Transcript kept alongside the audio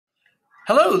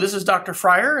Hello, this is Dr.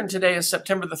 Fryer, and today is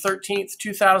September the 13th,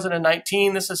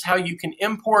 2019. This is how you can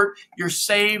import your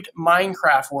saved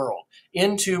Minecraft world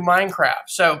into Minecraft.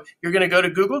 So you're going to go to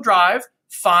Google Drive,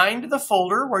 find the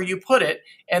folder where you put it,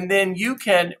 and then you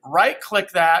can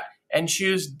right-click that and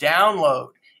choose Download.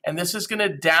 And this is going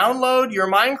to download your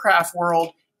Minecraft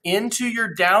world into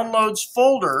your Downloads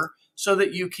folder so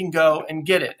that you can go and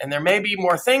get it. And there may be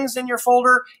more things in your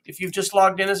folder. If you've just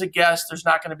logged in as a guest, there's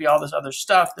not going to be all this other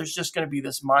stuff. There's just going to be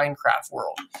this Minecraft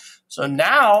world. So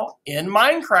now in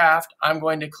Minecraft, I'm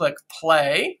going to click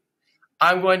Play.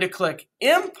 I'm going to click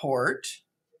Import.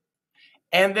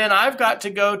 And then I've got to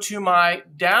go to my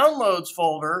Downloads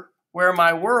folder where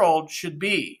my world should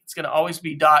be. It's going to always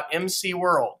be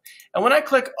 .mcworld. And when I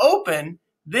click Open,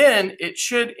 then it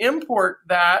should import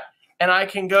that, and I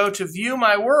can go to view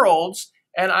my worlds,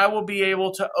 and I will be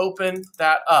able to open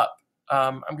that up.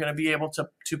 I'm going to be able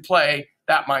to play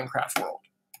that Minecraft world.